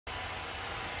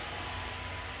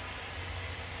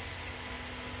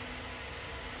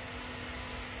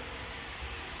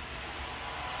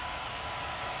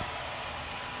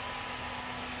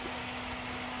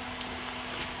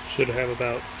Should have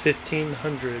about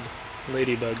 1,500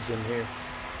 ladybugs in here.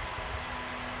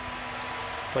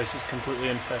 Place is completely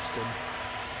infested.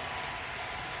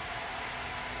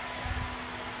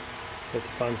 Have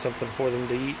to find something for them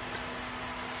to eat.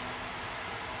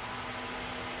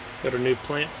 Got a new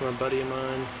plant from a buddy of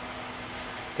mine.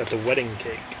 Got the wedding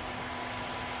cake.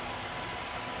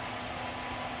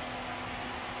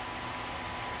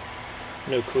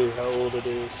 No clue how old it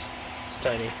is. It's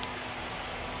tiny.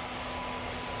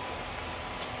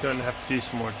 Going to have to do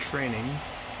some more training.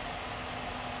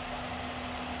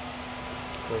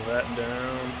 Pull that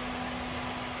down.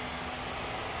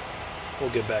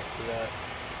 We'll get back to that.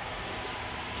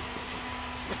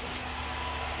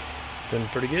 Been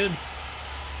pretty good.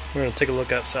 We're going to take a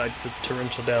look outside because it's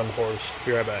torrential downpours.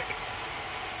 Be right back.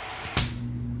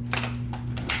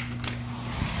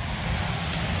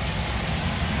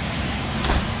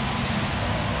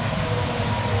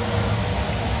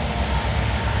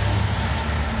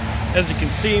 As you can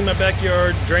see, my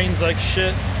backyard drains like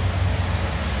shit.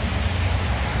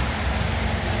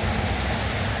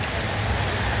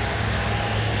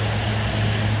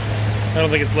 I don't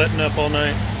think it's letting up all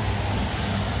night.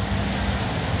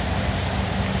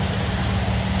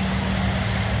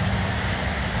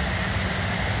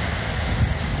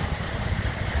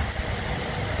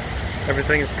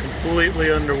 Everything is completely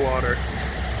underwater.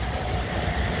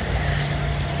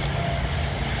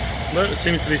 But it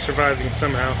seems to be surviving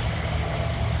somehow.